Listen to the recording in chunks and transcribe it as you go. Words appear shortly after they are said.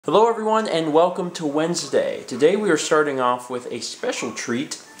Hello everyone and welcome to Wednesday. Today we are starting off with a special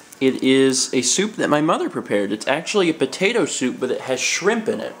treat. It is a soup that my mother prepared. It's actually a potato soup, but it has shrimp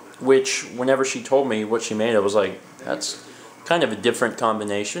in it, which whenever she told me what she made, I was like, that's kind of a different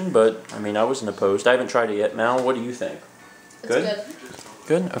combination, but I mean, I wasn't opposed. I haven't tried it yet. Mal, what do you think? Good?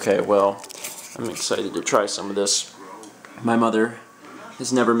 Good? Okay, well, I'm excited to try some of this. My mother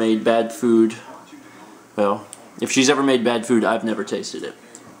has never made bad food. Well, if she's ever made bad food, I've never tasted it.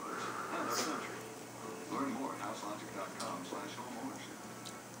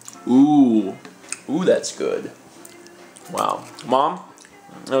 Ooh, that's good. Wow. Mom,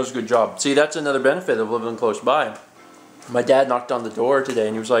 that was a good job. See, that's another benefit of living close by. My dad knocked on the door today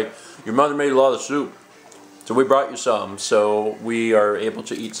and he was like, your mother made a lot of soup. So we brought you some. So we are able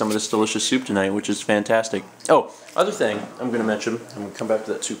to eat some of this delicious soup tonight, which is fantastic. Oh, other thing I'm going to mention, I'm going to come back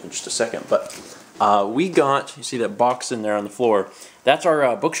to that soup in just a second, but we got, you see that box in there on the floor, that's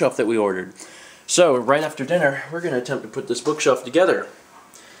our bookshelf that we ordered. So right after dinner, we're going to attempt to put this bookshelf together.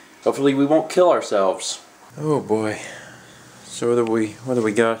 Hopefully we won't kill ourselves. Oh boy. So what do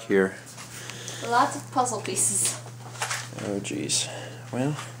we got here? Lots of puzzle pieces. Oh geez.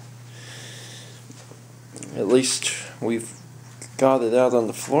 Well, at least we've got it out on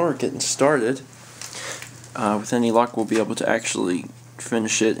the floor getting started. With any luck we'll be able to actually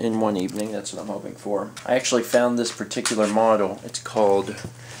finish it in one evening. That's what I'm hoping for. I actually found this particular model. It's called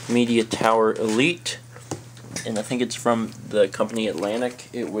Media Tower Elite. And I think it's from the company Atlantic.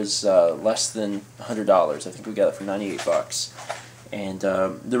 It was less than $100. I think we got it for 98 bucks. And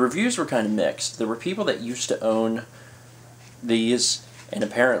the reviews were kind of mixed. There were people that used to own these, and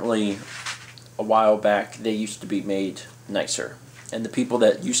apparently a while back they used to be made nicer. And the people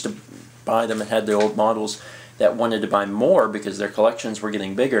that used to buy them and had the old models that wanted to buy more because their collections were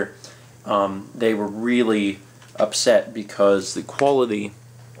getting bigger, they were really upset because the quality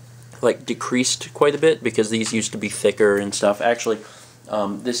decreased quite a bit because these used to be thicker and stuff. Actually,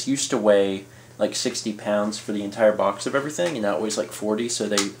 this used to weigh like 60 pounds for the entire box of everything, and now it weighs like 40, so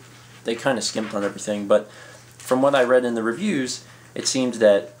they kind of skimped on everything. But from what I read in the reviews, it seemed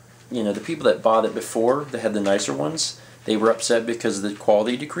that, you know, the people that bought it before, they had the nicer ones, they were upset because the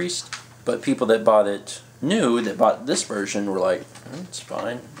quality decreased. But people that bought it new, that bought this version, were like, it's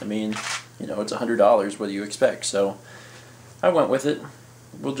fine. I mean, you know, it's $100. What do you expect? So I went with it.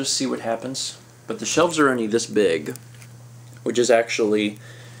 We'll just see what happens. But the shelves are only this big, which is actually,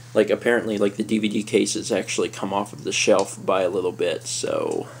 like, apparently, like, the DVD cases actually come off of the shelf by a little bit,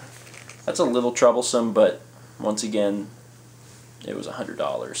 so that's a little troublesome, but once again, it was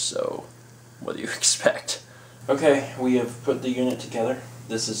 $100, so what do you expect? Okay, we have put the unit together.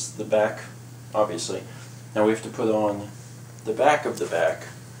 This is the back, obviously. Now we have to put on the back of the back.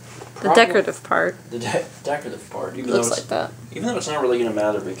 The decorative part. The decorative part. Even looks like that. Even though it's not really going to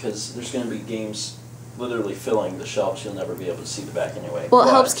matter because there's going to be games literally filling the shelves, you'll never be able to see the back anyway. Well,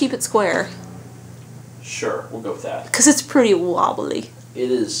 it helps keep it square. Sure, we'll go with that. Because it's pretty wobbly.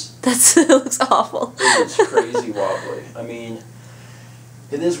 It is. It looks awful. It is crazy wobbly. I mean,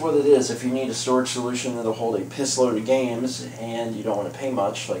 it is what it is. If you need a storage solution that'll hold a piss load of games and you don't want to pay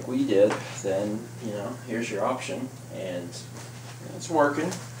much like we did, then, you know, here's your option. And it's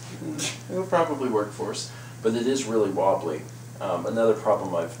working. It'll probably work for us, but it is really wobbly. Another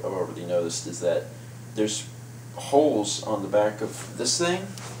problem I've already noticed is that there's holes on the back of this thing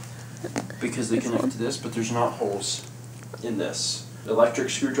because they connect to this, but there's not holes in this. Electric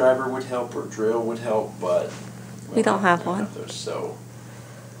screwdriver would help, or drill would help, but we don't have one. So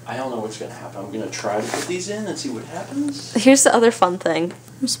I don't know what's going to happen. I'm going to try to put these in and see what happens. Here's the other fun thing.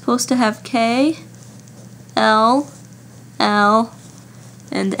 We're supposed to have K, L, L,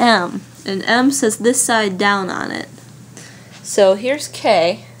 and M. And M says this side down on it. So here's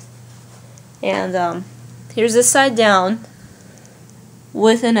K, and here's this side down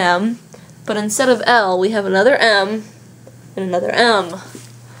with an M, but instead of L we have another M and another M.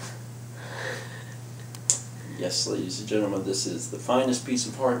 Yes, ladies and gentlemen, this is the finest piece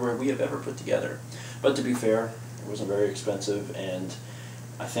of hardware we have ever put together. But to be fair, it wasn't very expensive, and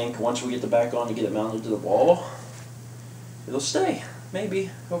I think once we get the back on and get it mounted to the wall, it'll stay. Maybe,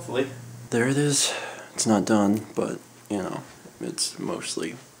 hopefully. There it is. It's not done, but, you know, it's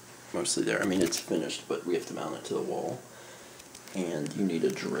mostly there. I mean, it's finished, but we have to mount it to the wall. And you need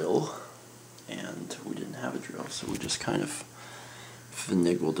a drill, and we didn't have a drill, so we just kind of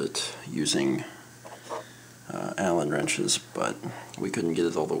finagled it using Allen wrenches, but we couldn't get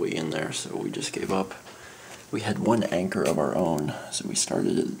it all the way in there, so we just gave up. We had one anchor of our own, so we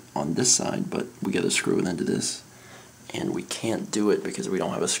started it on this side, but we got to screw it into this. And we can't do it because we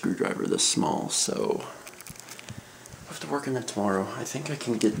don't have a screwdriver this small, so have to work on it tomorrow. I think I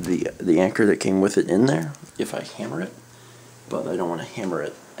can get the anchor that came with it in there if I hammer it, but I don't want to hammer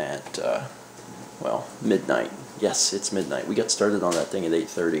it at, well, midnight. Yes, it's midnight. We got started on that thing at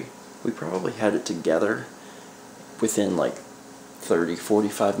 8:30. We probably had it together within like 30,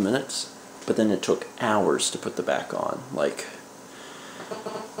 45 minutes, but then it took hours to put the back on. Like,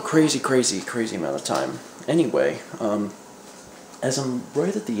 crazy amount of time. Anyway, as I'm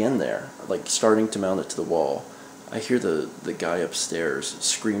right at the end there, like starting to mount it to the wall, I hear the guy upstairs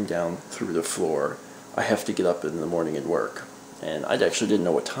scream down through the floor, "I have to get up in the morning and work." And I actually didn't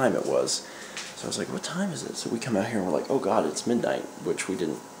know what time it was. So I was like, what time is it? So we come out here and we're like, oh God, it's midnight, which we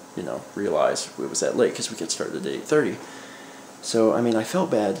didn't, realize it was that late because we get started at 8:30. So, I mean, I felt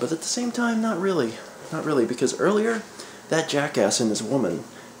bad, but at the same time, not really. Not really, because earlier, that jackass and his woman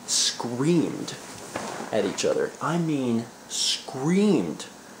screamed at each other. I mean, screamed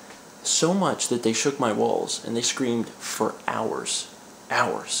so much that they shook my walls, and they screamed for hours.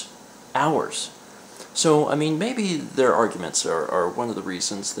 Hours. So, I mean, maybe their arguments are one of the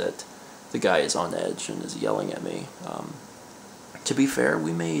reasons that the guy is on edge and is yelling at me. To be fair,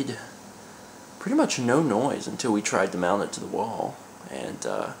 we made pretty much no noise until we tried to mount it to the wall. And,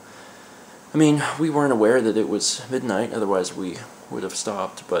 I mean, we weren't aware that it was midnight, otherwise we would have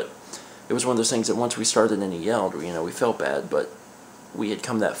stopped. But it was one of those things that once we started and he yelled, we felt bad, but we had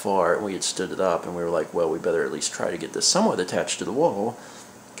come that far and we had stood it up and we were like, well, we better at least try to get this somewhat attached to the wall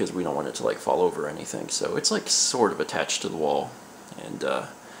because we don't want it to like fall over or anything. So it's like sort of attached to the wall. And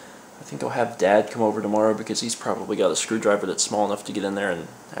I think I'll have Dad come over tomorrow because he's probably got a screwdriver that's small enough to get in there and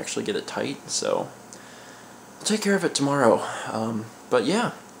actually get it tight. So I'll take care of it tomorrow. But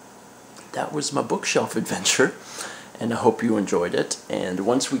yeah, that was my bookshelf adventure, and I hope you enjoyed it. And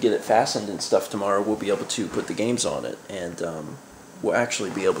once we get it fastened and stuff tomorrow, we'll be able to put the games on it, and we'll actually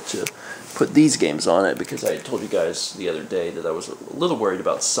be able to put these games on it because I told you guys the other day that I was a little worried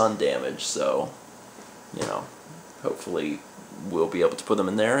about sun damage. So, hopefully we'll be able to put them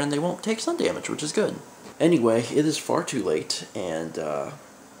in there and they won't take sun damage, which is good. Anyway, it is far too late, and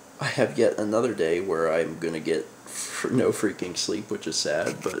I have yet another day where I'm going to get no freaking sleep, which is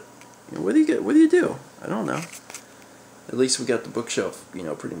sad, but what do you do? I don't know. At least we got the bookshelf,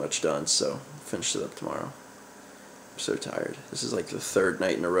 pretty much done, so finish it up tomorrow. I'm so tired. This is like the third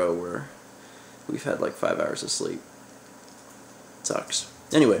night in a row where we've had like 5 hours of sleep. It sucks.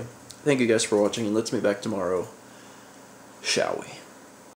 Anyway, thank you guys for watching, and let's meet back tomorrow, shall we?